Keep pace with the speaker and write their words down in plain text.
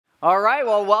All right,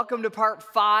 well, welcome to part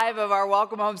 5 of our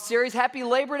Welcome Home series. Happy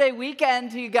Labor Day weekend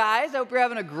to you guys. I hope you're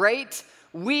having a great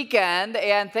weekend,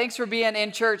 and thanks for being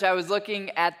in church. I was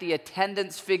looking at the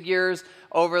attendance figures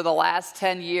over the last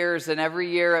 10 years, and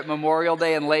every year at Memorial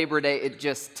Day and Labor Day, it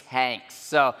just tanks.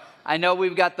 So I know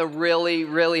we've got the really,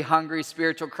 really hungry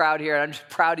spiritual crowd here, and I'm just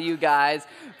proud of you guys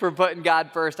for putting God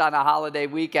first on a holiday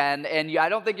weekend, and I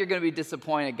don't think you're going to be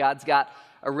disappointed. God's got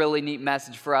a really neat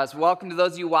message for us. Welcome to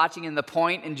those of you watching in The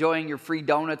Point, enjoying your free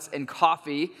donuts and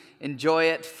coffee. Enjoy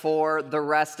it for the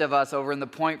rest of us over in The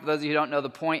Point. For those of you who don't know, The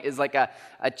Point is like a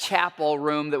chapel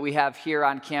room that we have here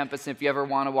on campus. And if you ever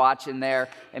want to watch in there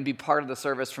and be part of the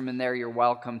service from in there, you're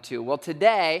welcome to. Well,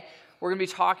 today we're going to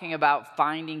be talking about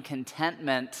finding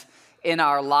contentment in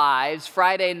our lives.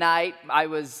 Friday night, I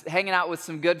was hanging out with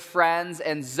some good friends,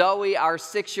 and Zoe, our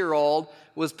 6-year-old,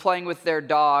 was playing with their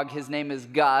dog. His name is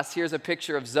Gus. Here's a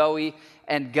picture of Zoe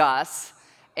and Gus.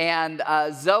 And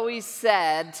Zoe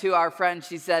said to our friend,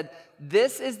 she said,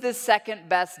 "This is the second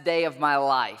best day of my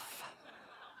life."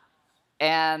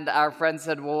 And our friend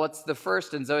said, "Well, what's the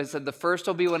first?" And Zoe said, "The first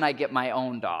will be when I get my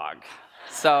own dog."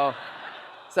 So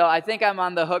I think I'm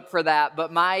on the hook for that.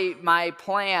 But my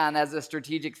plan as a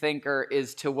strategic thinker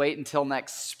is to wait until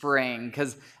next spring,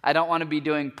 because I don't want to be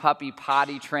doing puppy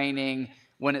potty training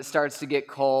when it starts to get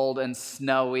cold and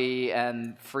snowy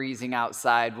and freezing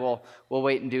outside. We'll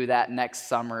wait and do that next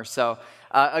summer. So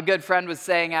a good friend was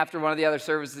saying after one of the other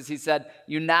services, he said,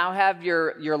 "You now have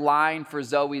your line for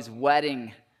Zoe's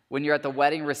wedding. When you're at the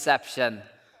wedding reception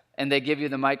and they give you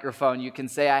the microphone, you can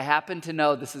say, 'I happen to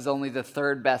know this is only the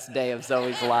third best day of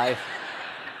Zoe's life.'"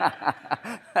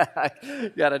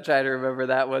 Got to try to remember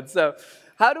that one. So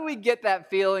how do we get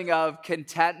that feeling of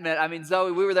contentment? I mean,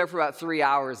 Zoe, we were there for about 3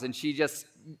 hours, and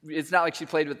it's not like she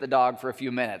played with the dog for a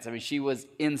few minutes. I mean, she was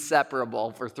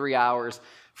inseparable for 3 hours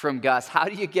from Gus. How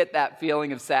do you get that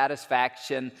feeling of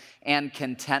satisfaction and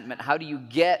contentment? How do you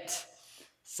get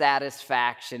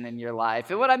satisfaction in your life?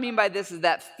 And what I mean by this is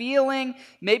that feeling,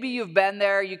 maybe you've been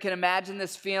there, you can imagine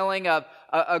this feeling of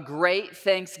a great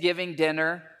Thanksgiving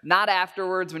dinner, not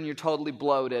afterwards when you're totally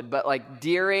bloated, but like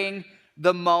during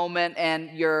the moment,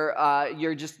 and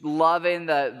you're just loving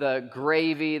the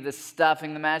gravy, the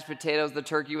stuffing, the mashed potatoes, the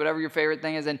turkey, whatever your favorite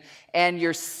thing is, and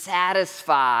you're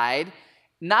satisfied.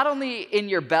 Not only in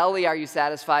your belly are you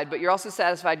satisfied, but you're also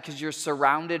satisfied because you're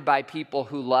surrounded by people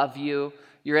who love you.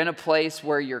 You're in a place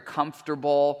where you're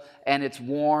comfortable, and it's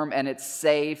warm, and it's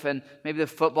safe, and maybe the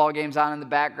football game's on in the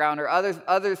background, or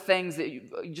other things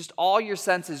that just all your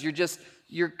senses,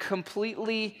 you're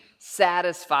completely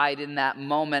satisfied in that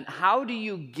moment. How do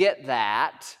you get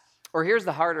that? Or here's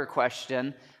the harder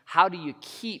question: how do you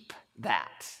keep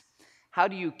that? How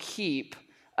do you keep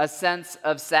a sense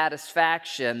of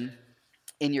satisfaction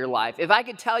in your life? If I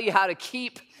could tell you how to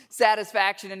keep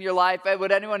satisfaction in your life,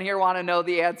 would anyone here want to know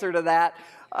the answer to that?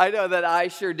 I know that I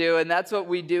sure do, and that's what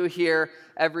we do here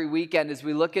every weekend is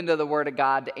we look into the Word of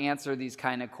God to answer these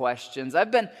kind of questions.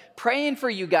 I've been praying for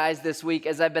you guys this week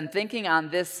as I've been thinking on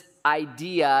this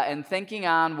idea and thinking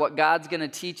on what God's going to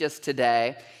teach us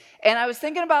today. And I was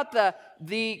thinking about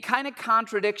the kind of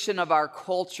contradiction of our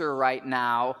culture right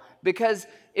now, because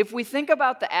if we think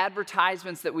about the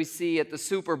advertisements that we see at the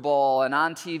Super Bowl and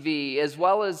on TV, as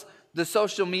well as the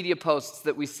social media posts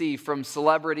that we see from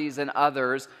celebrities and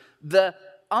others, the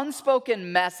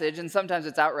unspoken message, and sometimes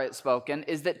it's outright spoken,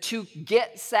 is that to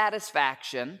get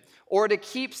satisfaction or to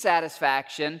keep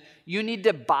satisfaction, you need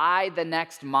to buy the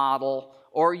next model,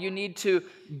 or you need to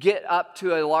get up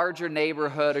to a larger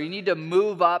neighborhood, or you need to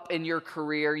move up in your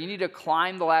career, you need to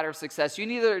climb the ladder of success. You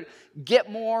need to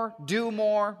get more, do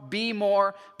more, be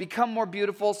more, become more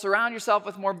beautiful, surround yourself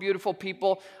with more beautiful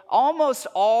people. Almost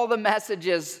all the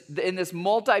messages in this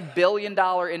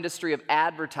multi-billion-dollar industry of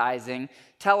advertising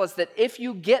tell us that if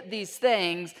you get these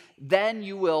things, then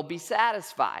you will be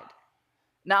satisfied.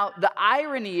 Now, the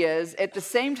irony is, at the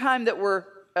same time that we're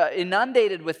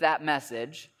inundated with that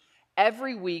message,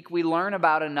 every week we learn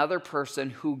about another person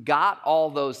who got all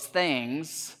those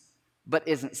things but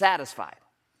isn't satisfied.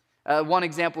 One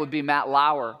example would be Matt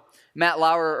Lauer. Matt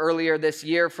Lauer, earlier this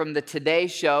year from the Today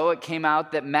Show, it came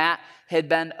out that Matt had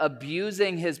been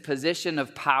abusing his position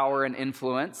of power and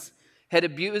influence, had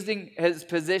abusing his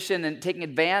position and taking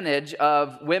advantage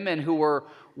of women who were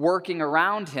working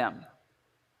around him.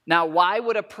 Now, why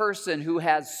would a person who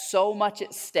has so much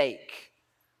at stake,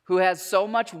 who has so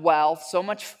much wealth, so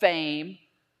much fame,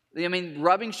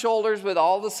 rubbing shoulders with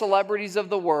all the celebrities of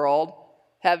the world,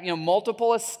 have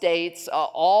multiple estates,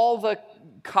 all the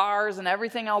cars and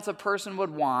everything else a person would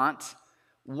want,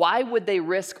 why would they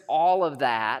risk all of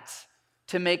that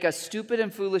to make a stupid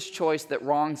and foolish choice that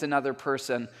wrongs another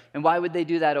person? And why would they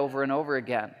do that over and over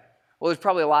again? Well, there's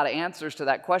probably a lot of answers to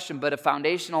that question, but a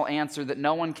foundational answer that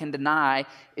no one can deny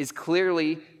is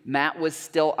clearly Matt was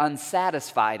still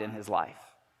unsatisfied in his life.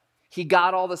 He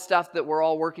got all the stuff that we're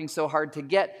all working so hard to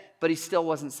get, but he still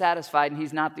wasn't satisfied, and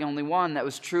he's not the only one. That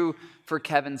was true for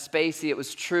Kevin Spacey. It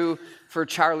was true for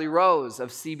Charlie Rose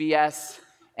of CBS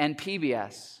and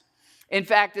PBS. In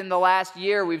fact, in the last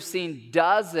year, we've seen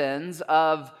dozens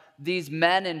of these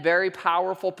men in very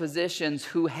powerful positions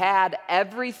who had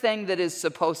everything that is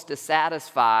supposed to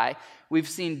satisfy. We've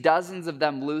seen dozens of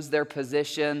them lose their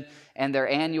position and their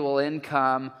annual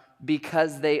income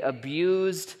because they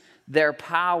abused their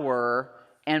power.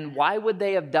 And why would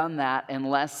they have done that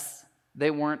unless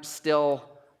they weren't still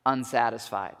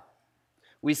unsatisfied?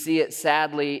 We see it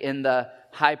sadly in the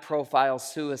high-profile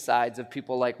suicides of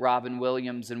people like Robin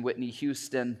Williams and Whitney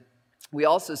Houston. We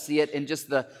also see it in just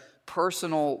the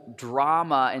personal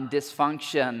drama and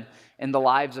dysfunction in the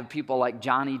lives of people like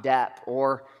Johnny Depp,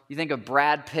 or you think of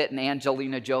Brad Pitt and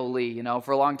Angelina Jolie. You know,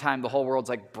 for a long time, the whole world's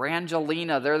like,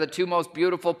 Brangelina, they're the two most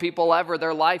beautiful people ever.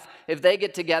 Their life, if they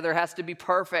get together, has to be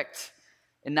perfect.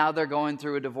 And now they're going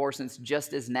through a divorce, and it's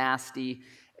just as nasty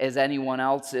as anyone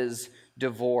else's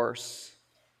divorce.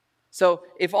 So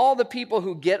if all the people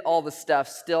who get all the stuff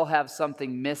still have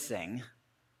something missing,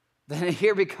 then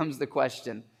here becomes the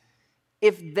question.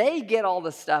 If they get all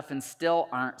the stuff and still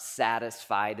aren't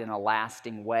satisfied in a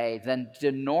lasting way, then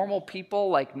do normal people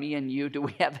like me and you, do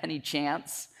we have any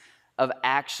chance of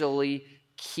actually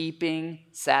keeping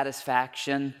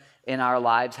satisfaction in our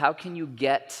lives? How can you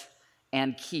get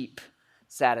and keep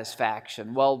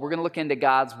satisfaction? Well, we're going to look into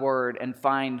God's Word and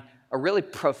find a really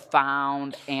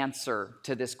profound answer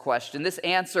to this question. This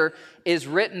answer is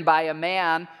written by a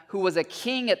man who was a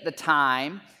king at the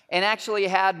time and actually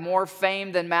had more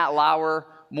fame than Matt Lauer,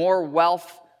 more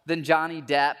wealth than Johnny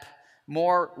Depp,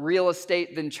 more real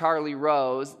estate than Charlie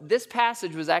Rose. This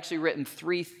passage was actually written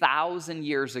 3,000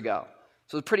 years ago.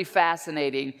 So it's pretty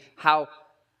fascinating how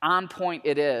on point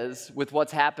it is with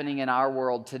what's happening in our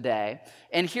world today.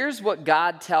 And here's what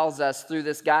God tells us through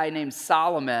this guy named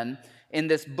Solomon in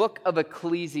this book of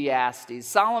Ecclesiastes.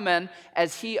 Solomon,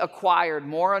 as he acquired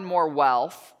more and more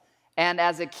wealth, and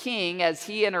as a king, as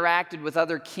he interacted with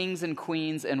other kings and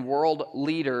queens and world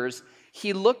leaders,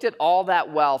 he looked at all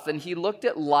that wealth and he looked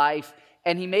at life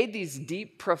and he made these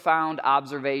deep, profound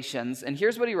observations. And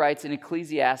here's what he writes in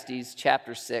Ecclesiastes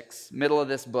chapter 6, middle of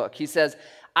this book. He says,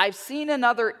 I've seen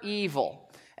another evil.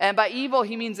 And by evil,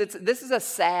 he means this is a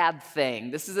sad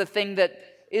thing. This is a thing that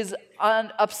is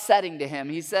upsetting to him.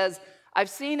 He says, I've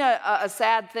seen a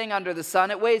sad thing under the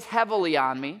sun. It weighs heavily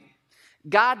on me.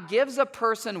 God gives a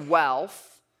person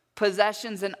wealth,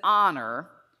 possessions, and honor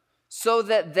so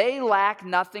that they lack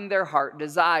nothing their heart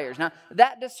desires. Now,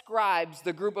 that describes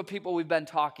the group of people we've been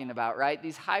talking about, right?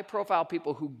 These high-profile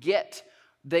people who get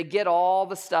all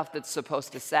the stuff that's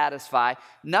supposed to satisfy.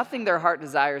 Nothing their heart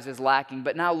desires is lacking.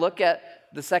 But now look at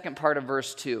the second part of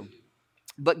verse 2.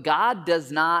 But God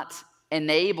does not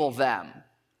enable them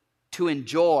to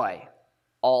enjoy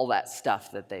all that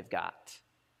stuff that they've got.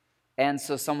 And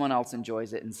so someone else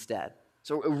enjoys it instead.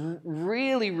 So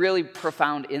really, really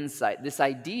profound insight. This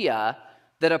idea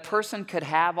that a person could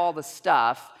have all the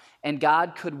stuff and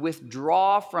God could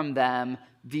withdraw from them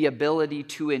the ability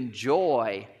to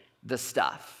enjoy the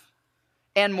stuff.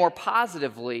 And more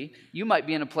positively, you might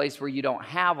be in a place where you don't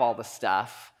have all the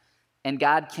stuff and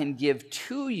God can give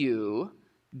to you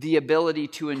the ability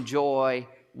to enjoy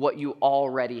what you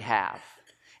already have.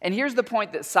 And here's the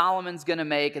point that Solomon's going to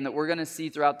make and that we're going to see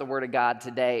throughout the Word of God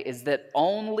today is that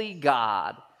only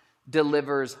God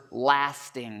delivers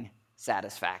lasting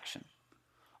satisfaction.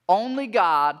 Only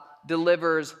God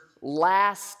delivers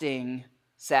lasting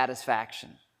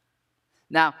satisfaction.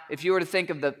 Now, if you were to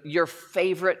think of your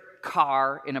favorite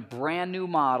car in a brand new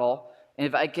model, and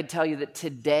if I could tell you that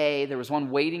today there was one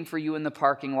waiting for you in the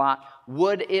parking lot,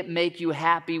 would it make you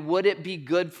happy? Would it be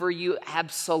good for you?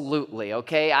 Absolutely,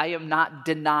 okay? I am not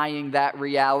denying that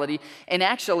reality. And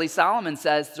actually, Solomon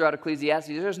says throughout Ecclesiastes,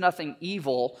 there's nothing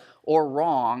evil or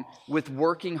wrong with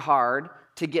working hard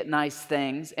to get nice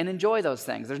things and enjoy those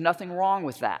things. There's nothing wrong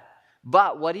with that.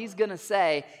 But what he's going to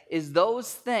say is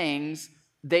those things,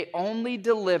 they only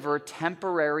deliver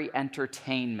temporary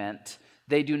entertainment.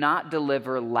 They do not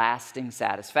deliver lasting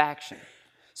satisfaction.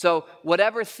 So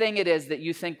whatever thing it is that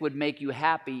you think would make you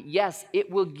happy, yes, it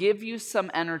will give you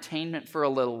some entertainment for a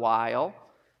little while,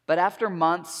 but after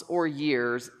months or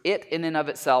years, it in and of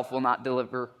itself will not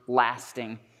deliver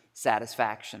lasting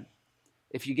satisfaction.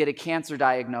 If you get a cancer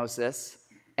diagnosis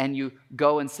and you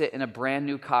go and sit in a brand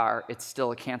new car, it's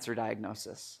still a cancer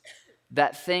diagnosis.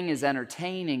 that thing is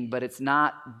entertaining, but it's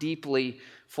not deeply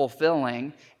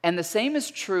fulfilling. And the same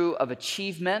is true of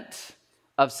achievement,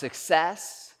 of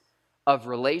success, of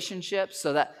relationships.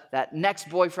 So that next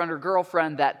boyfriend or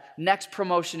girlfriend, that next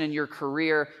promotion in your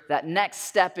career, that next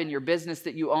step in your business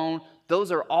that you own,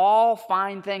 those are all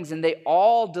fine things, and they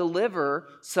all deliver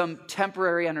some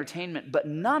temporary entertainment, but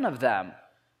none of them,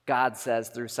 God says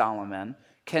through Solomon,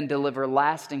 can deliver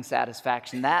lasting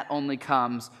satisfaction. That only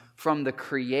comes from the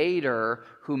Creator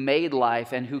who made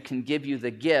life and who can give you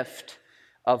the gift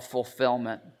of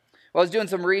fulfillment. Well, I was doing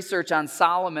some research on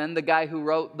Solomon, the guy who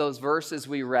wrote those verses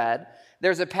we read.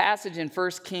 There's a passage in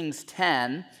 1 Kings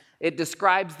 10. It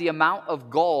describes the amount of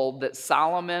gold that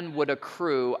Solomon would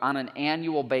accrue on an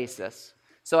annual basis.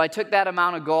 So I took that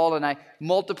amount of gold and I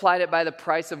multiplied it by the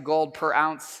price of gold per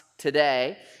ounce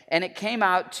today, and it came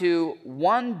out to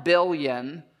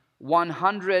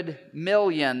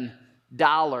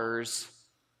 $1,100,000,000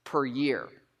 per year.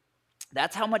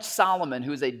 That's how much Solomon,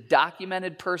 who's a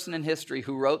documented person in history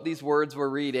who wrote these words we're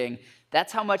reading,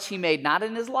 that's how much he made, not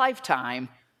in his lifetime,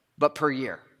 but per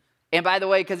year. And by the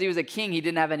way, because he was a king, he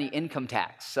didn't have any income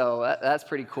tax. So that's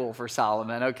pretty cool for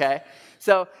Solomon, okay?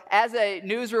 So as a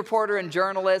news reporter and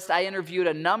journalist, I interviewed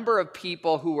a number of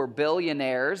people who were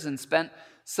billionaires and spent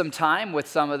some time with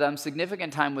some of them,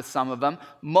 significant time with some of them.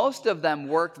 Most of them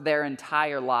worked their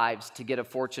entire lives to get a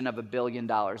fortune of $1 billion.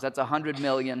 That's 100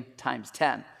 million times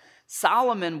 10.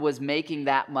 Solomon was making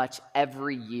that much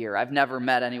every year. I've never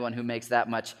met anyone who makes that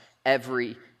much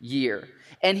every year.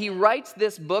 And he writes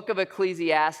this book of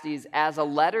Ecclesiastes as a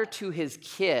letter to his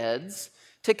kids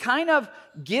to kind of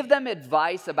give them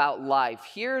advice about life.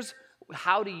 Here's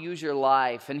how to use your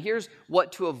life, and here's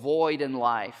what to avoid in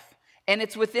life. And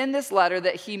it's within this letter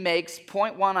that he makes,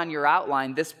 point one on your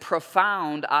outline, this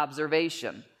profound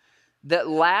observation that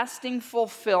lasting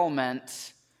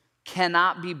fulfillment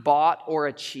cannot be bought or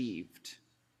achieved.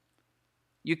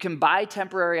 You can buy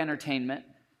temporary entertainment,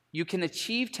 you can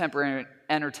achieve temporary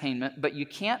entertainment, but you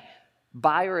can't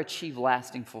buy or achieve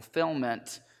lasting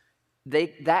fulfillment.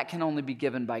 That can only be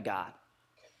given by God.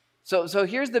 So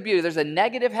here's the beauty. There's a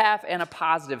negative half and a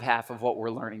positive half of what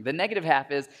we're learning. The negative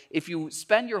half is if you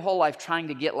spend your whole life trying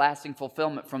to get lasting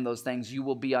fulfillment from those things, you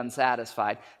will be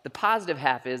unsatisfied. The positive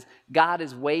half is God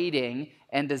is waiting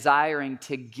and desiring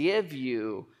to give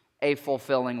you a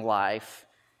fulfilling life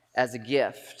as a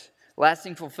gift.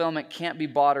 Lasting fulfillment can't be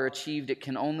bought or achieved. It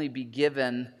can only be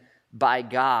given by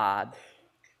God.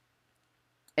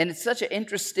 And it's such an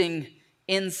interesting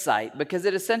insight because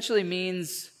it essentially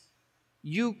means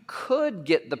you could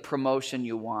get the promotion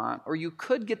you want, or you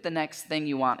could get the next thing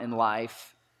you want in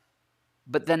life,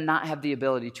 but then not have the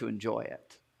ability to enjoy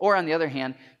it. Or on the other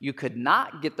hand, you could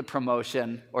not get the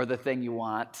promotion or the thing you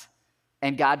want,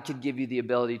 and God could give you the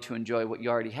ability to enjoy what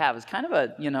you already have. It's kind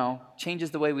of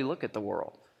changes the way we look at the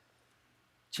world.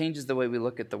 Changes the way we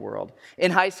look at the world.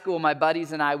 In high school, my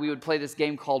buddies and I, we would play this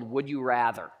game called Would You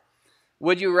Rather.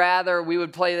 Would you rather, we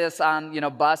would play this on,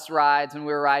 bus rides when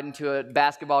we were riding to a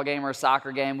basketball game or a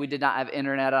soccer game. We did not have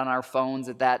internet on our phones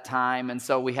at that time, and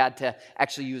so we had to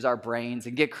actually use our brains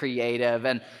and get creative.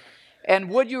 And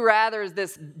Would You Rather is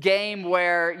this game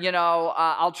where,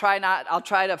 I'll try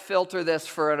to filter this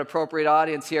for an appropriate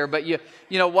audience here, but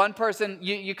one person,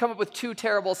 you come up with two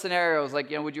terrible scenarios, like,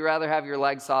 would you rather have your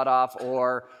leg sawed off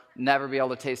or never be able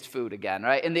to taste food again,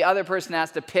 right? And the other person has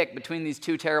to pick between these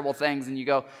two terrible things, and you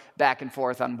go back and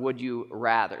forth on would you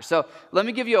rather. So let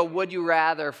me give you a would you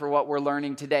rather for what we're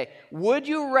learning today. Would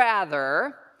you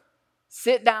rather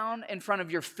sit down in front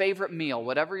of your favorite meal,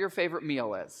 whatever your favorite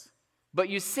meal is, but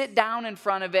you sit down in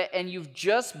front of it and you've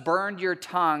just burned your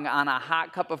tongue on a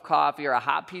hot cup of coffee or a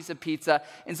hot piece of pizza,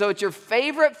 and so it's your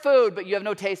favorite food, but you have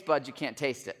no taste buds, you can't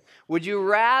taste it. Would you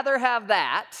rather have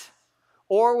that,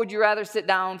 or would you rather sit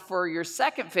down for your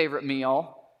second favorite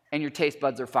meal and your taste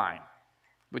buds are fine?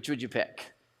 Which would you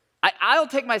pick? I'll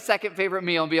take my second favorite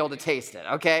meal and be able to taste it,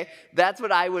 okay? That's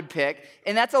what I would pick.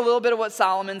 And that's a little bit of what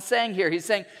Solomon's saying here. He's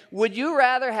saying, would you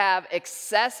rather have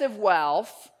excessive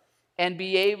wealth and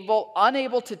be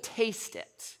unable to taste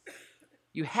it?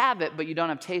 You have it, but you don't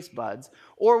have taste buds.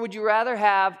 Or would you rather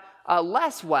have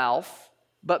less wealth,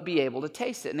 but be able to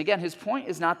taste it? And again, his point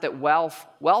is not that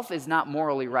wealth is not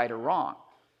morally right or wrong.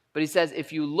 But he says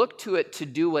if you look to it to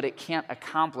do what it can't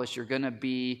accomplish, you're going to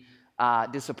be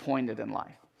disappointed in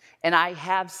life. And I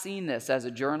have seen this as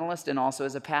a journalist and also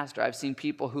as a pastor. I've seen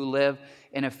people who live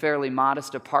in a fairly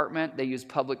modest apartment. They use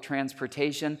public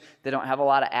transportation. They don't have a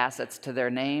lot of assets to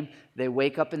their name. They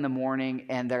wake up in the morning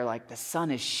and they're like, the sun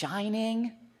is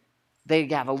shining. They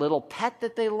have a little pet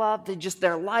that they love.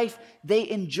 Their life, they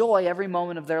enjoy every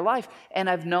moment of their life. And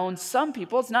I've known some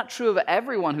people, it's not true of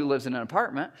everyone who lives in an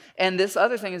apartment. And this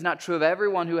other thing is not true of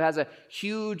everyone who has a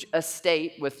huge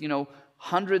estate with,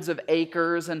 hundreds of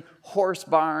acres and horse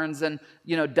barns and,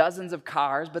 dozens of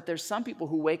cars. But there's some people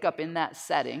who wake up in that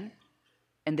setting,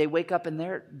 and they wake up and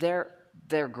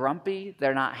they're grumpy,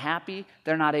 they're not happy,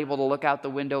 they're not able to look out the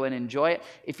window and enjoy it.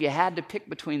 If you had to pick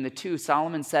between the two,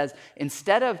 Solomon says,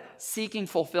 instead of seeking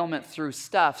fulfillment through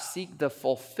stuff, seek the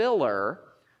fulfiller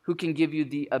who can give you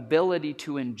the ability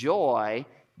to enjoy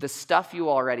the stuff you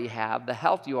already have, the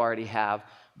health you already have,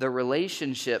 the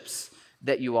relationships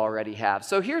that you already have.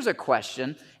 So here's a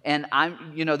question, and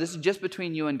this is just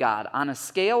between you and God. On a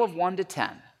scale of 1 to 10,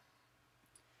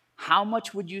 how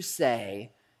much would you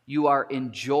say you are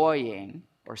enjoying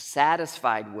or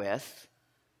satisfied with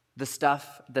the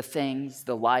stuff, the things,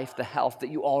 the life, the health that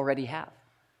you already have?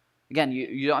 Again,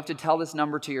 you don't have to tell this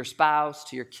number to your spouse,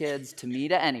 to your kids, to me,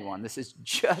 to anyone. This is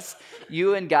just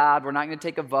you and God. We're not going to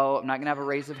take a vote. I'm not going to have a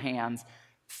raise of hands.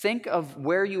 Think of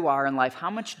where you are in life. How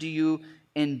much do you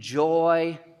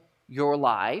enjoy your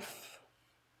life?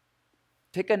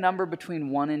 Pick a number between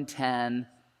 1 and 10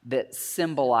 that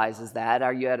symbolizes that.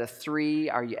 Are you at a 3?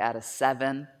 Are you at a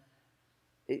 7?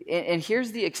 And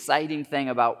here's the exciting thing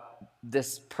about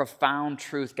this profound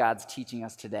truth God's teaching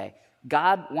us today.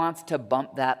 God wants to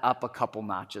bump that up a couple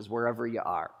notches wherever you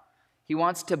are. He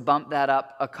wants to bump that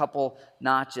up a couple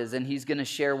notches, and he's going to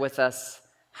share with us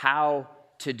how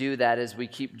to do that as we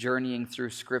keep journeying through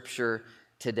Scripture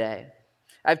today.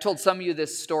 I've told some of you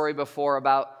this story before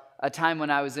about a time when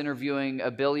I was interviewing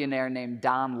a billionaire named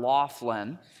Don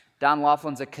Laughlin. Don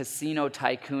Laughlin's a casino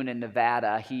tycoon in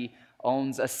Nevada. He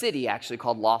owns a city actually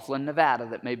called Laughlin, Nevada,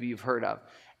 that maybe you've heard of.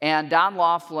 And Don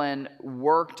Laughlin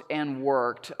worked and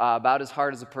worked about as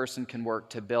hard as a person can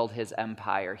work to build his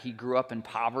empire. He grew up in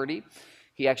poverty.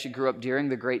 He actually grew up during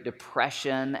the Great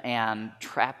Depression and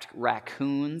trapped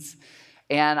raccoons.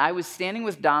 And I was standing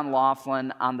with Don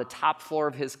Laughlin on the top floor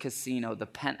of his casino, the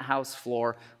penthouse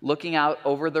floor, looking out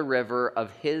over the river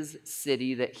of his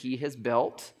city that he has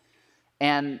built.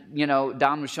 And,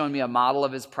 Don was showing me a model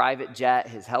of his private jet.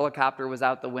 His helicopter was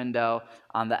out the window.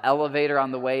 On the elevator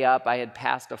on the way up, I had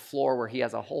passed a floor where he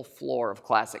has a whole floor of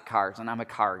classic cars, and I'm a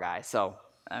car guy, so,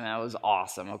 it was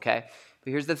awesome, okay?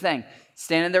 But here's the thing.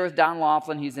 Standing there with Don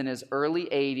Laughlin, he's in his early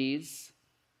 80s,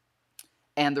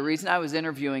 and the reason I was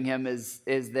interviewing him is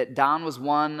that Don was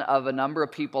one of a number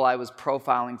of people I was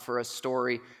profiling for a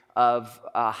story of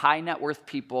high net worth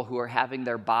people who are having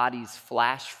their bodies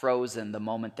flash frozen the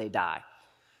moment they die.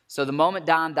 So the moment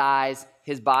Don dies,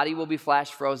 his body will be flash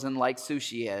frozen like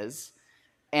sushi is.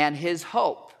 And his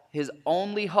hope, his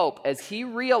only hope, as he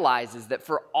realizes that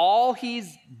for all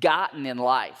he's gotten in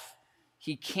life,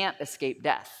 he can't escape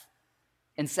death.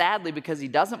 And sadly, because he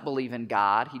doesn't believe in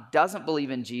God, he doesn't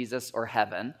believe in Jesus or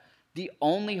heaven, the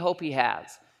only hope he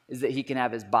has is that he can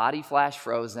have his body flash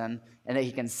frozen and that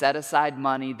he can set aside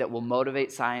money that will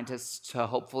motivate scientists to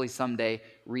hopefully someday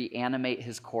reanimate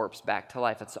his corpse back to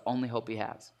life. That's the only hope he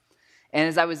has. And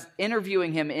as I was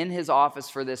interviewing him in his office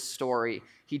for this story,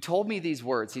 he told me these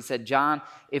words. He said, John,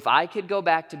 if I could go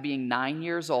back to being 9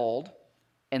 years old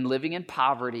and living in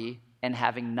poverty and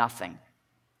having nothing,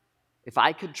 if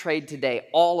I could trade today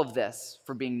all of this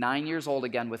for being 9 years old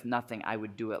again with nothing, I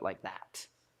would do it like that.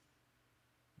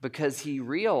 Because he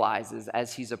realizes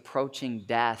as he's approaching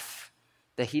death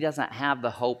that he doesn't have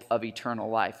the hope of eternal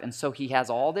life. And so he has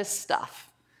all this stuff.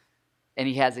 And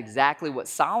he has exactly what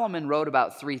Solomon wrote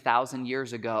about 3,000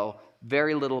 years ago,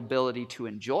 very little ability to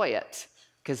enjoy it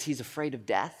because he's afraid of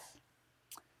death.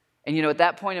 And at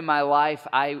that point in my life,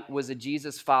 I was a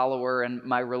Jesus follower and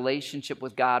my relationship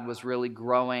with God was really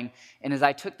growing. And as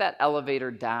I took that elevator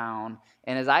down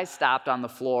and as I stopped on the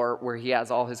floor where he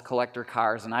has all his collector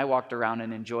cars and I walked around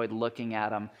and enjoyed looking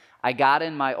at them, I got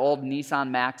in my old Nissan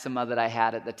Maxima that I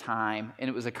had at the time, and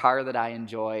it was a car that I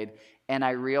enjoyed. And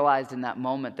I realized in that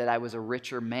moment that I was a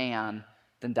richer man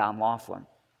than Don Laughlin.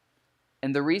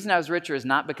 And the reason I was richer is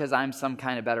not because I'm some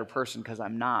kind of better person, because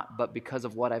I'm not, but because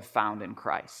of what I've found in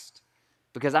Christ.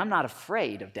 Because I'm not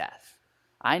afraid of death.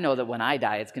 I know that when I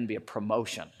die, it's going to be a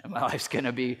promotion, and my life's going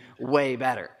to be way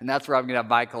better. And that's where I'm going to have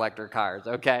my collector cars,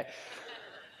 okay?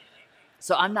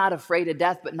 So I'm not afraid of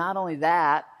death, but not only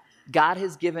that, God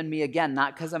has given me, again,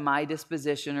 not because of my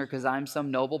disposition or because I'm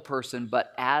some noble person,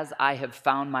 but as I have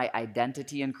found my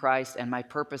identity in Christ and my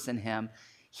purpose in Him,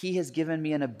 He has given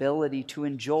me an ability to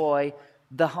enjoy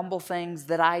the humble things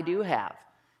that I do have.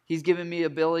 He's given me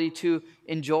ability to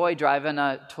enjoy driving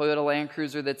a Toyota Land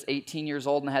Cruiser that's 18 years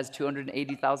old and has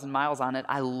 280,000 miles on it.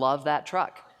 I love that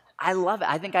truck. I love it.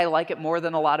 I think I like it more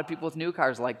than a lot of people with new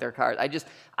cars like their cars.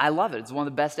 I love it. It's one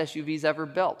of the best SUVs ever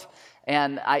built.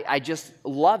 And I just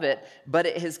love it. But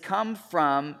it has come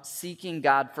from seeking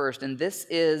God first. And this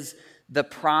is the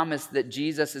promise that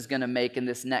Jesus is going to make in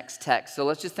this next text. So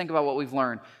let's just think about what we've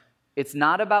learned. It's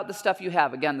not about the stuff you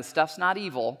have. Again, the stuff's not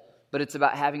evil, but it's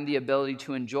about having the ability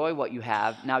to enjoy what you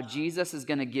have. Now, Jesus is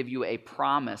going to give you a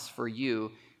promise for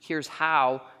you. Here's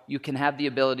how you can have the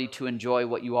ability to enjoy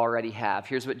what you already have.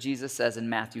 Here's what Jesus says in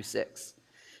Matthew 6.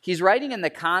 He's writing in the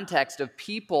context of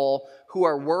people who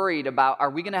are worried about, are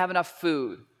we going to have enough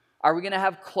food? Are we going to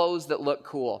have clothes that look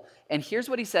cool? And here's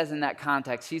what he says in that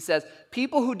context. He says,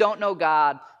 people who don't know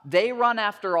God, they run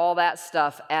after all that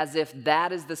stuff as if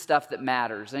that is the stuff that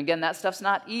matters. And again, that stuff's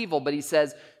not evil, but he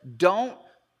says, don't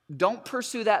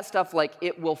pursue that stuff like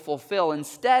it will fulfill.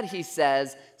 Instead, he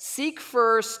says, seek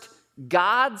first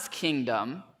God's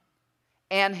kingdom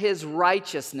and his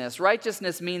righteousness.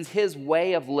 Righteousness means his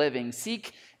way of living.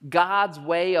 Seek God's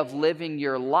way of living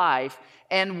your life.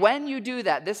 And when you do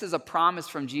that, this is a promise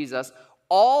from Jesus,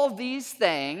 all these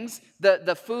things,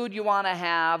 the food you want to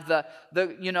have,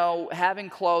 the having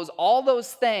clothes, all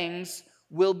those things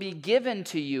will be given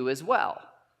to you as well.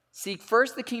 Seek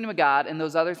first the kingdom of God, and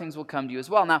those other things will come to you as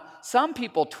well. Now, some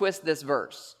people twist this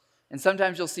verse. And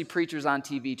sometimes you'll see preachers on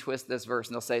TV twist this verse,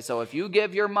 and they'll say, so if you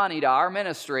give your money to our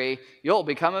ministry, you'll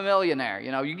become a millionaire.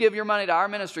 You give your money to our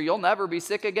ministry, you'll never be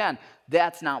sick again.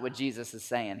 That's not what Jesus is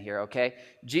saying here, okay?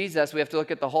 Jesus, we have to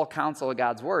look at the whole counsel of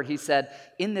God's word. He said,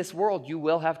 in this world you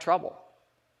will have trouble,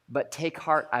 but take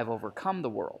heart, I've overcome the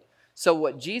world. So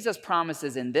what Jesus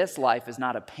promises in this life is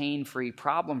not a pain-free,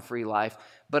 problem-free life,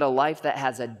 but a life that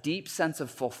has a deep sense of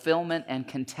fulfillment and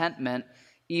contentment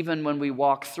even when we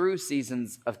walk through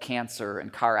seasons of cancer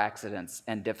and car accidents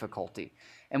and difficulty.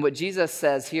 And what Jesus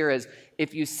says here is,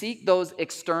 if you seek those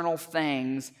external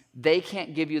things, they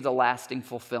can't give you the lasting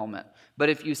fulfillment. But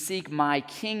if you seek my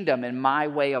kingdom and my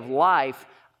way of life,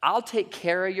 I'll take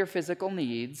care of your physical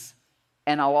needs,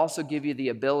 and I'll also give you the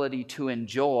ability to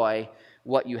enjoy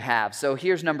what you have. So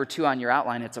here's number 2 on your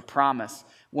outline. It's a promise.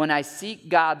 When I seek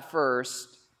God first,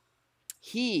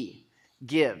 he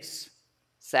gives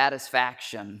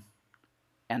satisfaction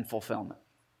and fulfillment.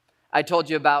 I told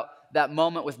you about that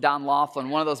moment with Don Laughlin,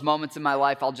 one of those moments in my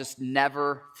life I'll just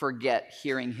never forget,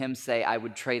 hearing him say I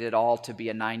would trade it all to be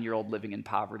a 9-year-old living in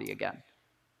poverty again.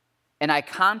 And I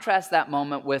contrast that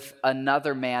moment with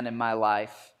another man in my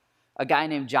life, a guy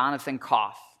named Jonathan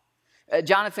Koff.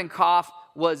 Jonathan Koff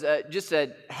was just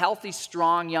a healthy,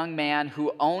 strong young man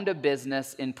who owned a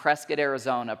business in Prescott,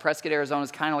 Arizona. Prescott, Arizona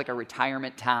is kind of like a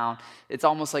retirement town. It's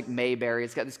almost like Mayberry.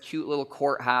 It's got this cute little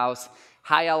courthouse,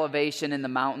 high elevation in the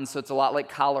mountains, so it's a lot like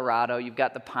Colorado. You've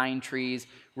got the pine trees,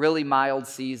 really mild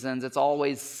seasons. It's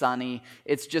always sunny.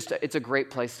 It's a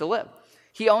great place to live.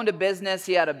 He owned a business.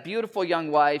 He had a beautiful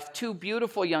young wife, 2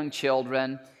 beautiful young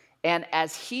children. And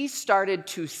as he started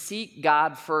to seek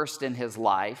God first in his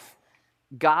life,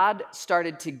 God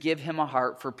started to give him a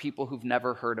heart for people who've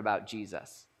never heard about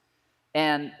Jesus.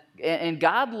 And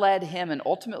God led him and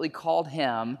ultimately called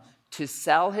him to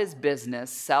sell his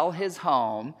business, sell his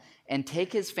home, and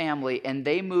take his family, and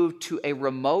they moved to a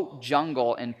remote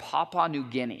jungle in Papua New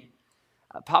Guinea.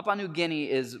 Papua New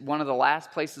Guinea is one of the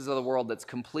last places of the world that's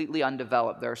completely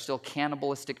undeveloped. There are still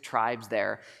cannibalistic tribes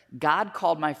there. God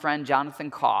called my friend Jonathan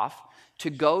Koff to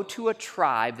go to a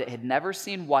tribe that had never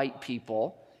seen white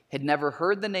people, had never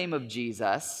heard the name of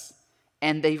Jesus,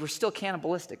 and they were still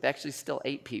cannibalistic. They actually still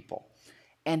ate people.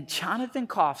 And Jonathan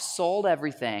Koff sold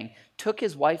everything, took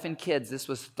his wife and kids, this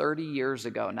was 30 years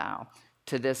ago now,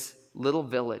 to this little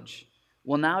village.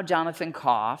 Well, now Jonathan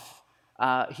Koff,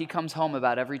 he comes home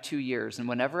about every 2 years, and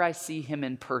whenever I see him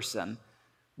in person,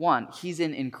 one, he's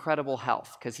in incredible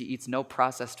health because he eats no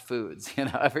processed foods.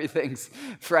 Everything's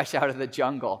fresh out of the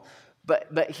jungle.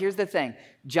 But here's the thing.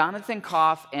 Jonathan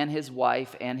Koff and his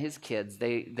wife and his kids,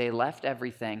 they left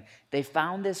everything. They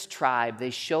found this tribe. They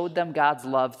showed them God's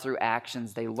love through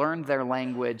actions. They learned their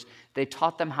language. They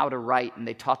taught them how to write, and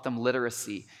they taught them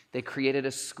literacy. They created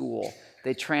a school.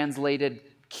 They translated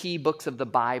key books of the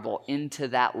Bible into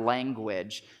that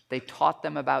language. They taught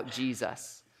them about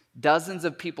Jesus. Dozens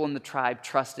of people in the tribe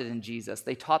trusted in Jesus.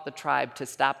 They taught the tribe to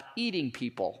stop eating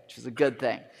people, which is a good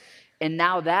thing. And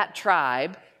now that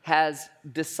tribe has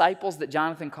disciples that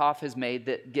Jonathan Koff has made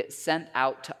that get sent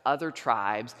out to other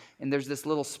tribes, and there's this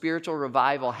little spiritual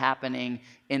revival happening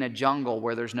in a jungle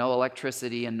where there's no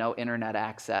electricity and no internet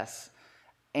access.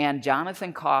 And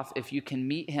Jonathan Koff, if you can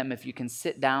meet him, if you can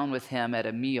sit down with him at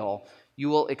a meal, you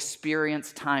will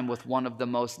experience time with one of the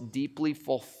most deeply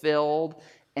fulfilled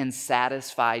and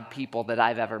satisfied people that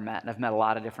I've ever met. And I've met a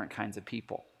lot of different kinds of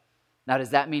people. Now,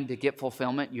 does that mean to get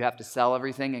fulfillment, you have to sell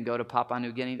everything and go to Papua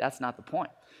New Guinea? That's not the point.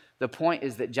 The point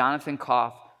is that Jonathan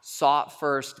Koff sought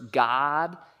first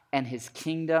God and his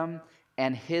kingdom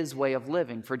and his way of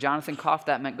living. For Jonathan Koff,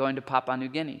 that meant going to Papua New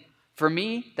Guinea. For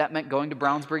me, that meant going to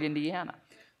Brownsburg, Indiana.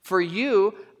 For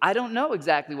you, I don't know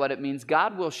exactly what it means.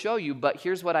 God will show you, but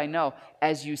here's what I know.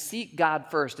 As you seek God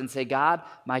first and say, God,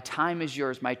 my time is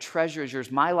yours, my treasure is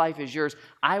yours, my life is yours,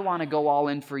 I want to go all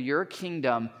in for your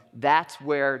kingdom, that's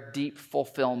where deep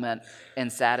fulfillment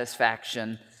and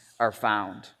satisfaction are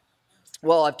found.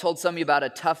 Well, I've told some of you about a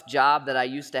tough job that I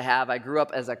used to have. I grew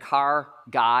up as a car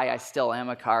guy. I still am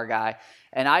a car guy.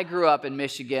 And I grew up in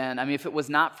Michigan. I mean, if it was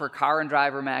not for Car and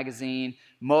Driver magazine,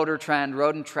 Motor Trend,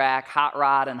 Road and Track, Hot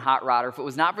Rod, and Hot Rodder, if it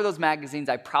was not for those magazines,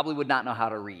 I probably would not know how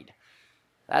to read.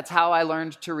 That's how I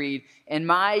learned to read. And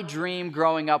my dream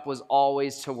growing up was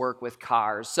always to work with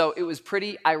cars. So it was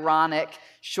pretty ironic.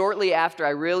 Shortly after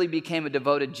I really became a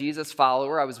devoted Jesus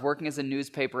follower, I was working as a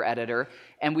newspaper editor,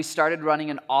 and we started running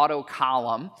an auto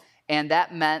column. And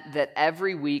that meant that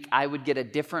every week I would get a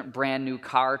different brand new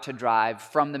car to drive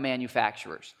from the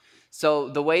manufacturers. So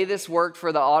the way this worked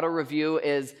for the auto review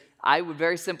is I would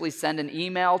very simply send an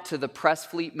email to the press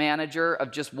fleet manager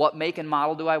of just what make and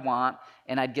model do I want,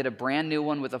 and I'd get a brand new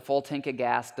one with a full tank of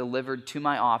gas delivered to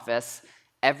my office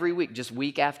every week, just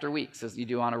week after week. So you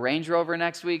do want a Range Rover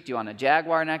next week? Do you want a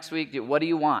Jaguar next week? What do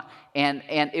you want? And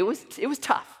it was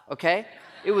tough, okay?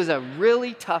 It was a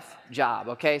really tough job,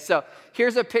 okay? So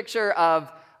here's a picture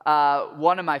of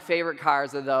one of my favorite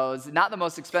cars of those. Not the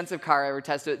most expensive car I ever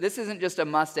tested. This isn't just a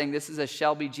Mustang. This is a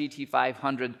Shelby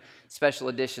GT500 Special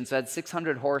Edition. So it had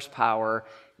 600 horsepower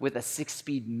with a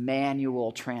 6-speed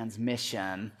manual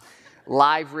transmission.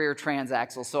 Live rear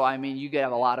transaxle. So, I mean, you could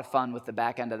have a lot of fun with the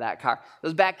back end of that car.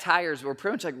 Those back tires were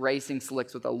pretty much like racing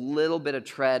slicks with a little bit of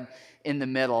tread in the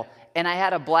middle. And I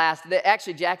had a blast.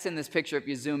 Actually, Jack's in this picture. If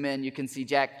you zoom in, you can see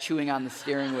Jack chewing on the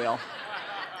steering wheel.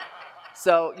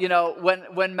 So,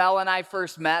 when Mel and I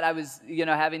first met, I was,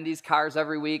 having these cars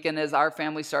every week. And as our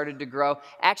family started to grow,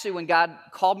 actually, when God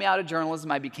called me out of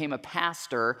journalism, I became a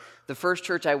pastor. The first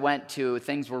church I went to,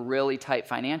 things were really tight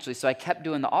financially. So I kept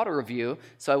doing the auto review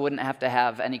so I wouldn't have to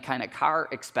have any kind of car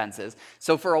expenses.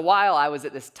 So for a while, I was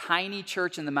at this tiny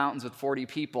church in the mountains with 40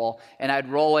 people. And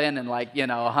I'd roll in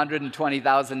 $120,000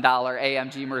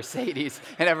 AMG Mercedes.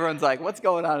 And everyone's like, what's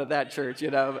going on at that church,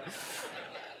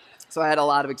 So I had a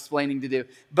lot of explaining to do.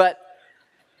 But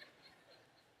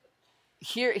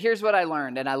here's what I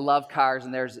learned, and I love cars,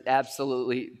 and there's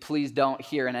absolutely, please don't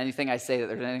hear in anything I say that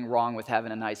there's anything wrong with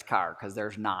having a nice car, because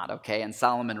there's not, okay? And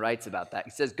Solomon writes about that.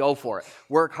 He says, go for it.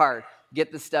 Work hard.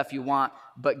 Get the stuff you want,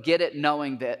 but get it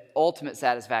knowing that ultimate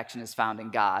satisfaction is found in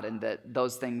God and that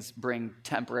those things bring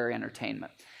temporary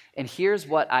entertainment. And here's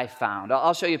what I found.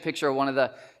 I'll show you a picture of one of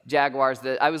the Jaguars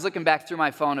that I was looking back through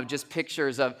my phone of just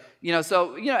pictures of,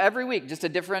 every week, just a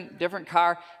different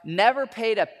car. Never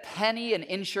paid a penny in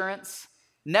insurance.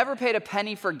 Never paid a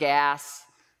penny for gas.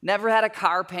 Never had a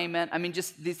car payment. I mean,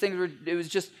 just these things it was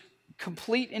just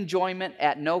complete enjoyment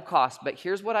at no cost. But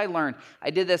here's what I learned. I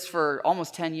did this for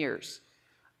almost 10 years.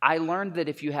 I learned that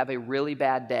if you have a really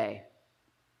bad day,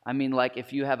 I mean, like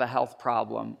if you have a health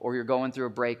problem or you're going through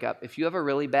a breakup, if you have a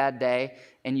really bad day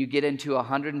and you get into a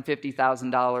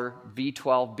 $150,000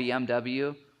 V12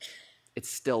 BMW, it's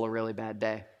still a really bad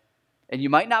day. And you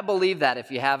might not believe that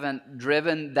if you haven't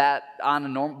driven that on a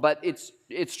normal, but it's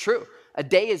true. A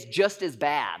day is just as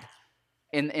bad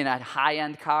in a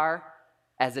high-end car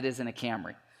as it is in a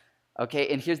Camry. Okay,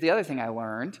 and here's the other thing I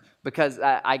learned, because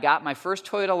I got my first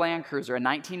Toyota Land Cruiser in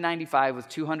 1995 with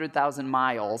 200,000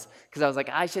 miles, because I was like,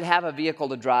 I should have a vehicle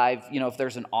to drive, if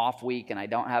there's an off week and I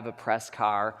don't have a press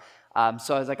car.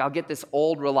 So I was like, I'll get this these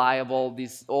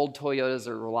old Toyotas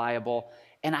are reliable.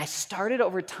 And I started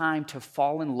over time to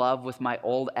fall in love with my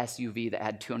old SUV that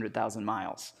had 200,000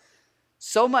 miles.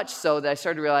 So much so that I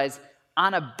started to realize,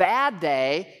 on a bad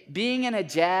day, being in a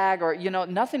Jag or,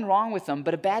 nothing wrong with them,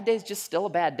 but a bad day is just still a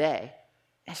bad day.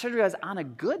 I started to realize on a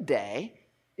good day,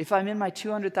 if I'm in my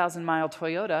 200,000-mile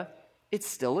Toyota, it's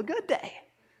still a good day.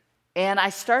 And I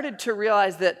started to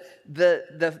realize that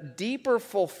the deeper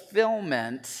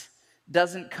fulfillment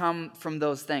doesn't come from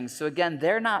those things. So again,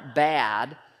 they're not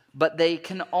bad, but they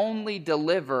can only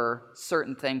deliver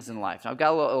certain things in life. Now, I've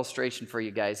got a little illustration for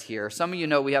you guys here. Some of you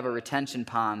know we have a retention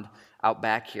pond out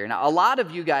back here. Now, a lot of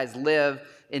you guys live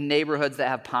in neighborhoods that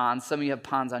have ponds. Some of you have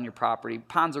ponds on your property.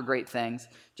 Ponds are great things.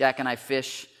 Jack and I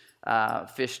fished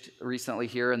recently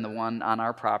here in the one on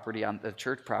our property, on the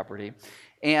church property.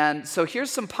 And so here's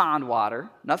some pond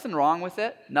water. Nothing wrong with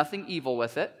it. Nothing evil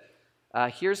with it.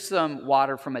 Here's some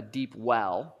water from a deep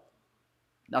well.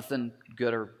 Nothing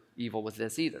good or evil with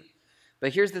this either.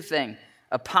 But here's the thing.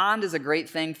 A pond is a great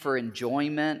thing for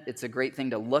enjoyment. It's a great thing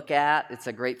to look at. It's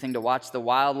a great thing to watch the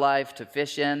wildlife, to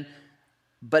fish in.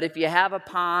 But if you have a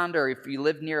pond or if you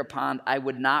live near a pond, I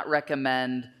would not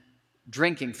recommend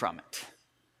drinking from it.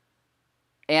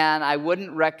 And I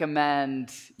wouldn't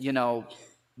recommend,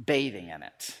 bathing in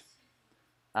it.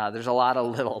 There's a lot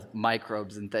of little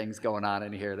microbes and things going on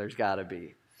in here. There's got to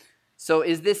be. So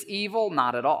is this evil?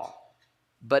 Not at all.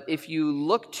 But if you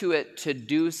look to it to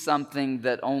do something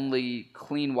that only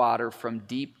clean water from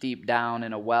deep, deep down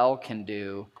in a well can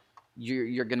do,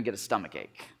 you're going to get a stomach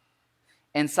ache.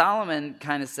 And Solomon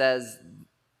kind of says,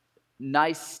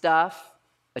 nice stuff,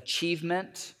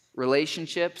 achievement,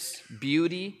 relationships,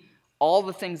 beauty, all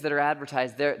the things that are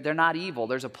advertised, they're not evil.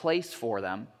 There's a place for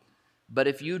them. But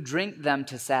if you drink them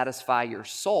to satisfy your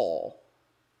soul,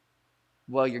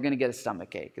 well, you're going to get a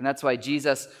stomach ache. And that's why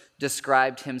Jesus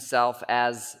described himself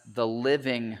as the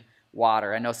living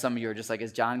water. I know some of you are just like,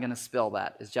 is John going to spill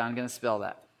that? Is John going to spill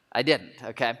that? I didn't,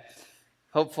 okay?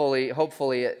 Hopefully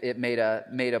it made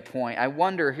a point. I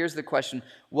wonder, here's the question,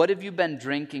 what have you been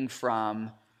drinking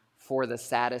from for the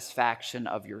satisfaction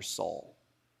of your soul?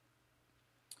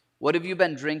 What have you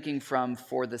been drinking from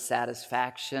for the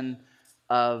satisfaction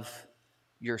of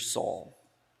your soul?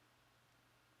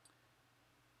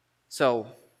 So,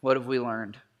 what have we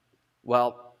learned?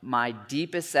 Well, my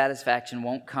deepest satisfaction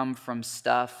won't come from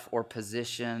stuff or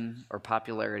position or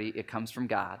popularity. It comes from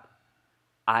God.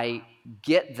 I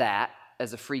get that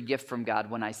as a free gift from God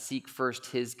when I seek first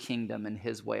his kingdom and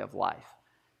his way of life.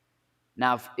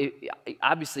 Now,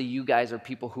 obviously you guys are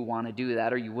people who want to do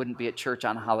that, or you wouldn't be at church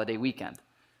on a holiday weekend.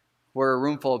 We're a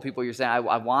room full of people, you're saying,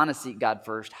 I want to seek God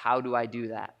first. How do I do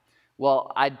that?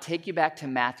 Well, I'd take you back to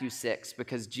Matthew 6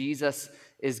 because Jesus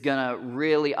is going to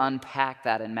really unpack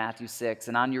that in Matthew 6.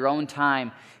 And on your own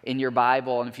time in your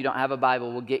Bible, and if you don't have a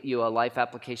Bible, we'll get you a Life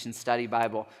Application Study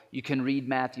Bible. You can read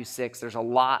Matthew 6. There's a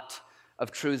lot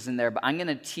of truths in there, but I'm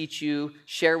going to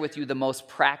share with you the most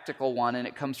practical one, and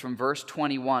it comes from verse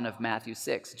 21 of Matthew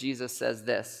 6. Jesus says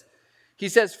this. He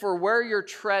says, "For where your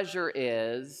treasure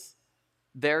is,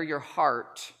 there your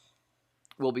heart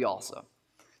will be also."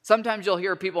 Sometimes you'll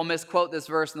hear people misquote this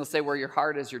verse and they'll say, where your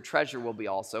heart is, your treasure will be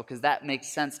also, because that makes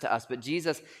sense to us. But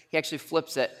Jesus, he actually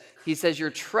flips it. He says, your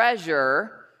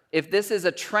treasure, if this is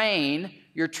a train,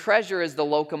 your treasure is the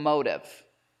locomotive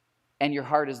and your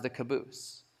heart is the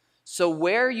caboose. So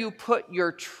where you put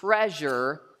your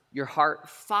treasure, your heart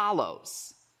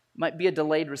follows. Might be a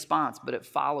delayed response, but it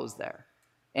follows there.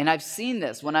 And I've seen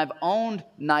this when I've owned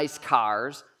nice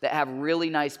cars that have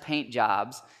really nice paint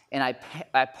jobs, and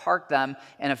I park them,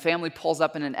 and a family pulls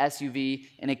up in an SUV,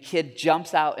 and a kid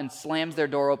jumps out and slams their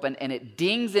door open, and it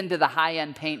dings into the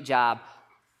high-end paint job.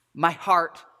 My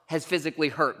heart has physically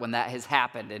hurt when that has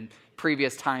happened in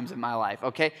previous times in my life,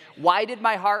 okay? Why did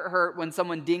my heart hurt when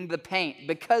someone dinged the paint?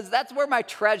 Because that's where my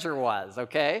treasure was,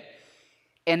 okay?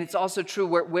 And it's also true,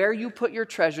 where you put your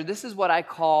treasure, this is what I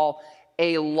call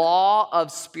a law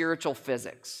of spiritual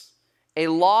physics. A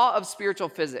law of spiritual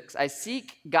physics. I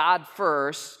seek God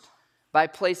first by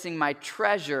placing my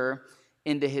treasure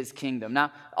into his kingdom.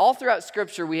 Now, all throughout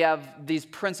Scripture, we have these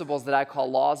principles that I call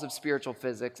laws of spiritual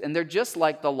physics, and they're just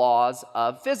like the laws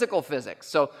of physical physics.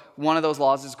 So one of those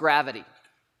laws is gravity,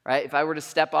 right? If I were to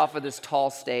step off of this tall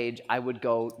stage, I would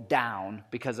go down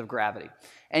because of gravity.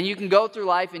 And you can go through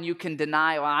life and you can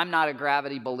deny, well, I'm not a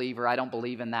gravity believer. I don't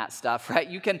believe in that stuff, right?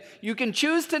 You can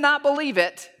choose to not believe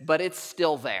it, but it's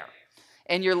still there.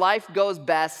 And your life goes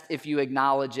best if you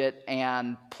acknowledge it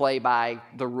and play by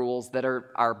the rules that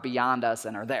are beyond us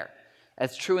and are there.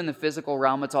 That's true in the physical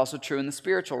realm. It's also true in the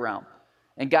spiritual realm.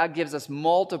 And God gives us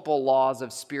multiple laws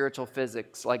of spiritual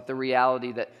physics, like the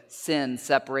reality that sin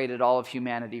separated all of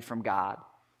humanity from God,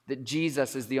 that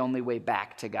Jesus is the only way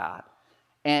back to God.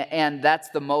 And that's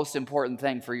the most important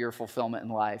thing for your fulfillment in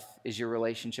life, is your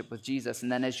relationship with Jesus.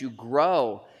 And then as you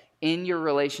grow in your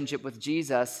relationship with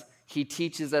Jesus, he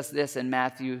teaches us this in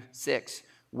Matthew 6.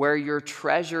 Where your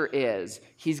treasure is,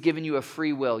 he's given you a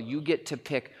free will. You get to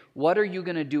pick, what are you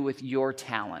going to do with your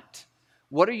talent?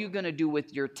 What are you going to do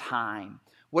with your time?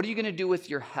 What are you going to do with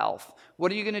your health?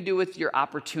 What are you going to do with your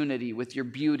opportunity, with your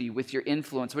beauty, with your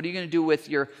influence? What are you going to do with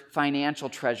your financial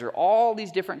treasure? All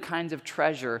these different kinds of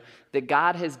treasure that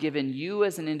God has given you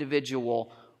as an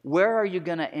individual. Where are you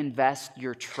going to invest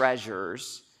your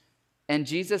treasures? And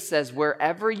Jesus says,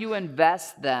 wherever you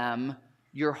invest them,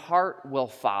 your heart will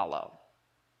follow.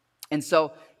 And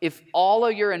so if all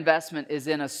of your investment is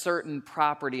in a certain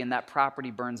property and that property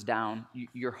burns down,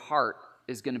 your heart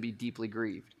is going to be deeply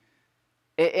grieved.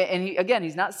 And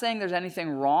he's not saying there's anything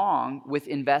wrong with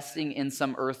investing in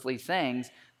some earthly things,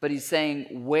 but he's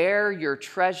saying where your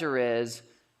treasure is,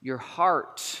 your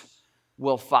heart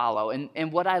will follow.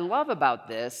 And what I love about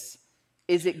this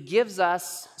is it gives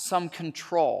us some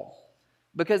control.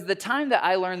 Because the time that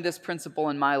I learned this principle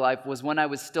in my life was when I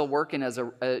was still working as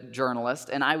a journalist,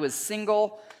 and I was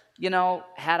single,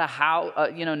 had a house,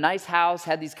 nice house,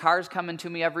 had these cars coming to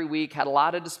me every week, had a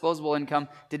lot of disposable income,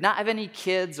 did not have any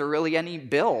kids or really any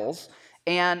bills,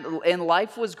 and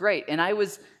life was great. And I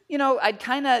was, I'd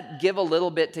kind of give a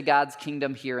little bit to God's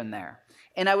kingdom here and there.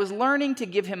 And I was learning to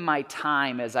give him my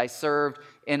time as I served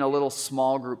in a little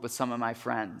small group with some of my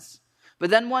friends. But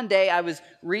then one day I was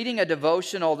reading a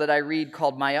devotional that I read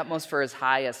called My Utmost for His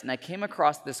Highest, and I came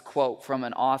across this quote from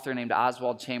an author named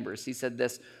Oswald Chambers. He said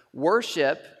this: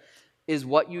 "Worship is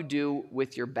what you do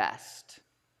with your best."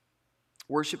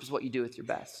 Worship is what you do with your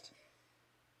best.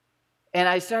 And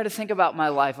I started to think about my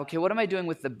life. Okay, what am I doing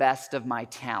with the best of my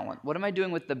talent? What am I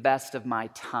doing with the best of my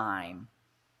time?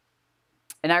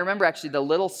 And I remember actually the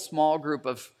little small group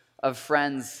of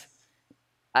friends,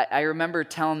 I remember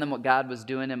telling them what God was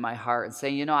doing in my heart and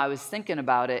saying, I was thinking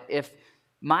about it. If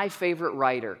my favorite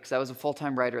writer, because I was a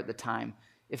full-time writer at the time,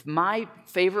 if my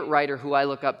favorite writer who I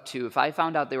look up to, if I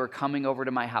found out they were coming over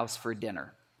to my house for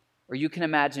dinner, or you can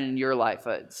imagine in your life,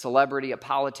 a celebrity, a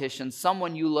politician,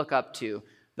 someone you look up to,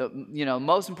 the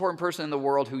most important person in the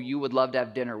world who you would love to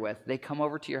have dinner with, they come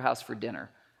over to your house for dinner.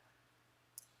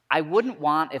 I wouldn't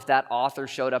want, if that author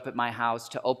showed up at my house,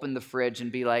 to open the fridge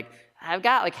and be like, I've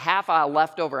got like half a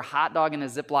leftover hot dog in a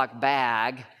Ziploc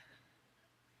bag.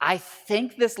 I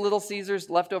think this Little Caesars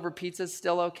leftover pizza is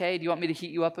still okay. Do you want me to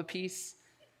heat you up a piece?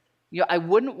 I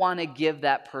wouldn't want to give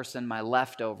that person my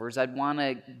leftovers. I'd want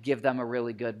to give them a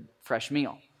really good fresh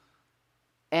meal.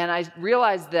 And I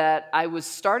realized that I was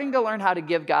starting to learn how to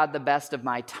give God the best of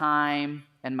my time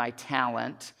and my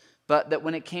talent, but that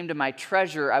when it came to my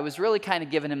treasure, I was really kind of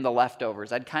giving him the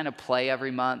leftovers. I'd kind of play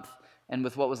every month, and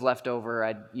with what was left over,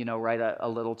 I'd write a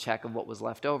little check of what was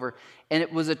left over. And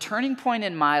it was a turning point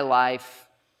in my life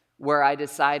where I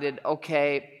decided,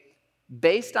 okay,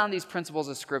 based on these principles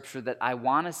of Scripture that I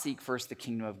want to seek first the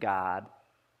kingdom of God,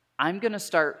 I'm going to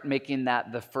start making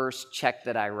that the first check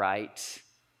that I write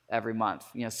every month.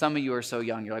 Some of you are so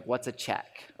young, you're like, what's a check?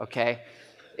 Okay?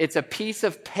 It's a piece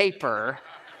of paper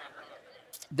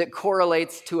that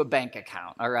correlates to a bank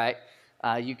account, all right?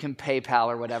 You can PayPal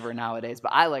or whatever nowadays,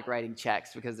 but I like writing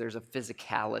checks because there's a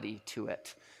physicality to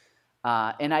it.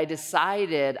 And I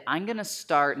decided I'm going to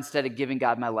start, instead of giving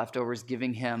God my leftovers,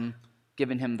 giving him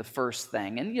the first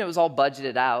thing. And, it was all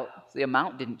budgeted out. The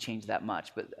amount didn't change that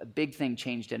much, but a big thing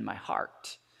changed in my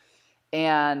heart.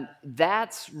 And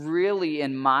that's really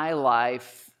in my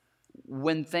life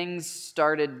when things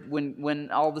started, when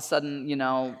all of a sudden,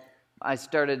 I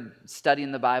started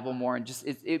studying the Bible more, and just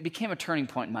it became a turning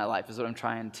point in my life, is what I'm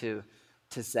trying to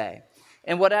say.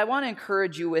 And what I want to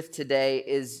encourage you with today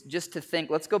is just to think,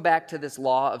 let's go back to this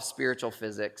law of spiritual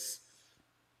physics.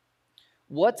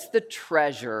 What's the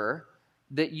treasure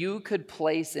that you could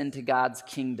place into God's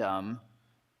kingdom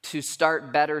to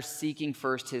start better seeking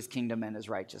first his kingdom and his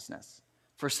righteousness?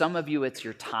 For some of you, it's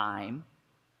your time.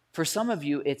 For some of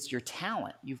you, it's your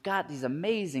talent. You've got these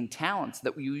amazing talents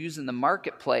that you use in the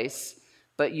marketplace,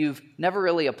 but you've never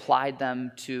really applied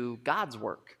them to God's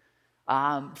work.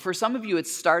 For some of you,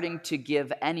 it's starting to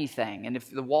give anything. And if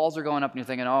the walls are going up and you're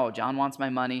thinking, oh, John wants my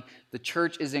money, the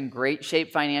church is in great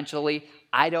shape financially,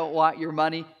 I don't want your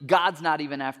money, God's not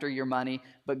even after your money,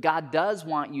 but God does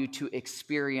want you to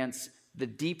experience the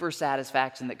deeper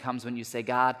satisfaction that comes when you say,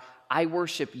 God, I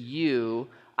worship you,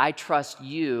 I trust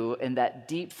you, and that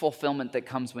deep fulfillment that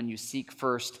comes when you seek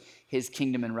first his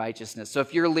kingdom and righteousness. So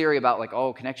if you're leery about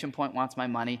Connection Point wants my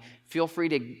money, feel free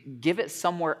to give it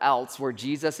somewhere else where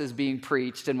Jesus is being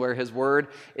preached and where his word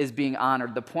is being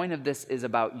honored. The point of this is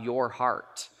about your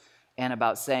heart and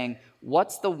about saying,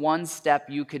 what's the one step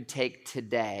you could take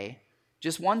today,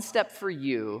 just one step for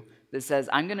you, that says,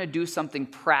 I'm going to do something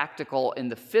practical in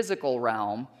the physical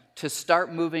realm to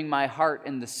start moving my heart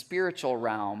in the spiritual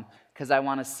realm, because I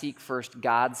want to seek first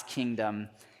God's kingdom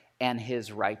and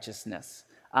his righteousness.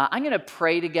 I'm going to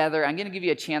pray together. I'm going to give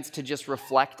you a chance to just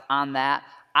reflect on that.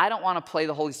 I don't want to play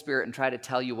the Holy Spirit and try to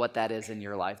tell you what that is in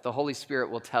your life. The Holy Spirit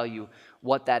will tell you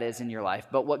what that is in your life.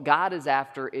 But what God is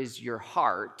after is your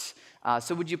heart.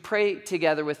 So would you pray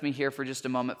together with me here for just a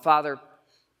moment? Father,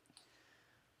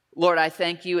 Lord, I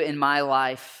thank you in my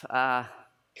life. I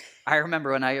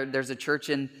remember when there's a church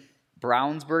in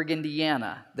Brownsburg,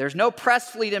 Indiana. There's no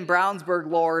press fleet in Brownsburg,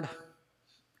 Lord.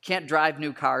 Can't drive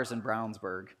new cars in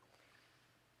Brownsburg.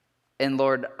 And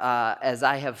Lord, as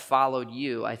I have followed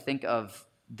you, I think of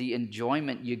the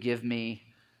enjoyment you give me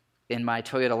in my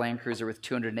Toyota Land Cruiser with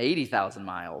 280,000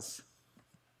 miles.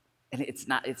 And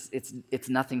it's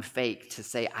nothing fake to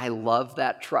say, I love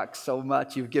that truck so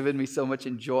much. You've given me so much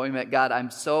enjoyment. God,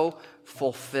 I'm so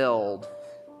fulfilled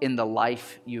in the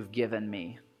life you've given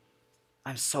me.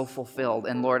 I'm so fulfilled.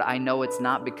 And Lord, I know it's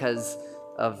not because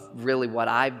of really what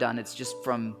I've done. It's just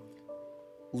from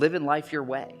living life your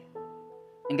way.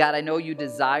 And God, I know you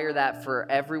desire that for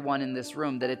everyone in this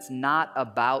room, that it's not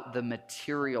about the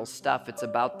material stuff. It's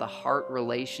about the heart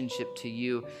relationship to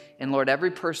you. And Lord,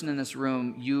 every person in this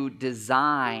room, you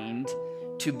designed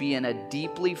to be in a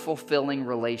deeply fulfilling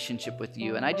relationship with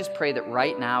you. And I just pray that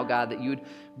right now, God, that you'd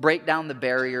break down the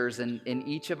barriers in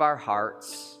each of our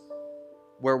hearts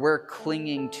where we're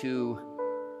clinging to,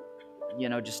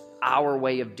 just our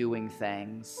way of doing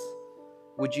things.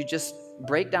 Would you just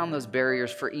break down those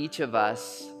barriers for each of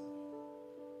us,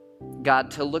 God,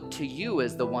 to look to you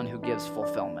as the one who gives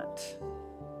fulfillment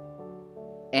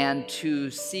and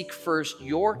to seek first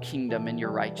your kingdom and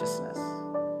your righteousness.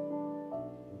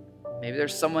 Maybe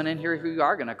there's someone in here who you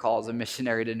are going to call as a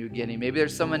missionary to New Guinea. Maybe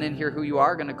there's someone in here who you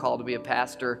are going to call to be a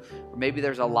pastor. Or maybe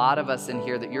there's a lot of us in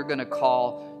here that you're going to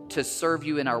call to serve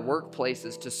you in our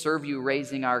workplaces, to serve you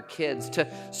raising our kids,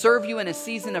 to serve you in a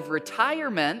season of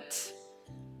retirement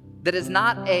that is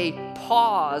not a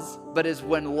pause, but is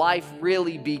when life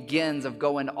really begins, of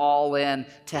going all in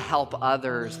to help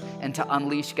others and to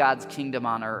unleash God's kingdom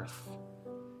on earth.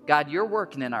 God, you're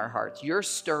working in our hearts. You're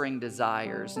stirring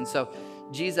desires. And so,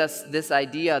 Jesus, this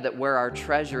idea that where our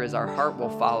treasure is, our heart will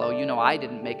follow. I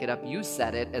didn't make it up. You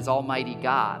said it as Almighty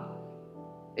God.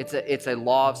 It's a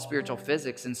law of spiritual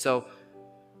physics. And so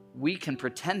we can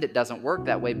pretend it doesn't work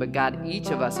that way, but God, each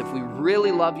of us, if we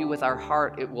really love you with our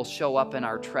heart, it will show up in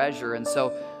our treasure. And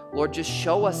so, Lord, just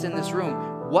show us in this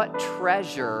room, what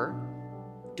treasure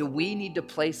do we need to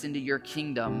place into your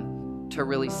kingdom to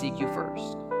really seek you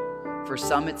first? For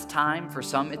some, it's time. For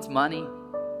some, it's money.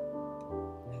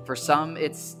 For some,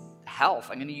 it's health.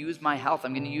 I'm going to use my health.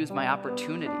 I'm going to use my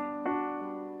opportunity.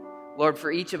 Lord,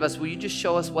 for each of us, will you just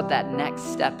show us what that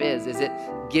next step is? Is it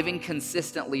giving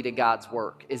consistently to God's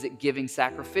work? Is it giving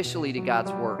sacrificially to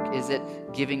God's work? Is it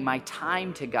giving my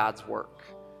time to God's work?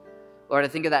 Lord, I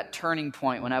think of that turning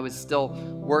point when I was still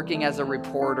working as a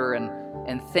reporter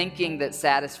and thinking that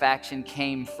satisfaction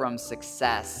came from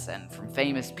success and from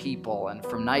famous people and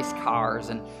from nice cars,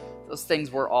 and those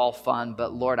things were all fun.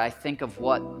 But Lord, I think of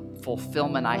what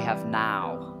fulfillment I have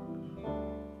now.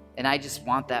 And I just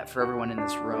want that for everyone in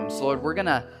this room. So Lord, we're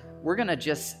gonna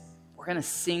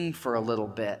sing for a little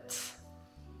bit.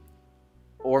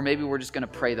 Or maybe we're just gonna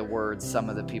pray the words, some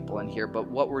of the people in here. But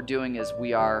what we're doing is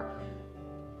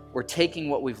we're taking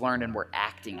what we've learned and we're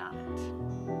acting on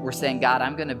it. We're saying, God,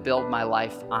 I'm gonna build my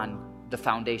life on the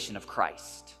foundation of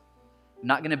Christ. I'm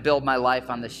not gonna build my life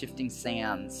on the shifting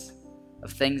sands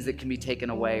of things that can be taken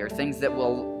away or things that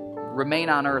will remain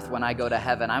on earth when I go to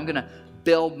heaven. I'm gonna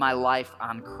build my life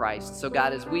on Christ. So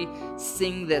God, as we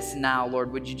sing this now,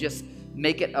 Lord, would you just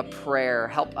make it a prayer?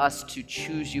 Help us to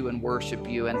choose you and worship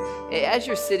you. And as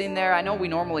you're sitting there, I know we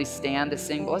normally stand to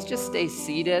sing, but let's just stay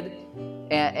seated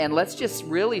and let's just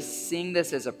really sing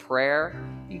this as a prayer.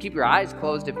 You can keep your eyes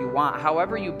closed if you want.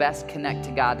 However you best connect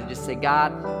to God, to just say,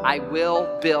 God, I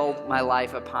will build my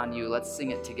life upon you. Let's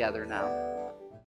sing it together now.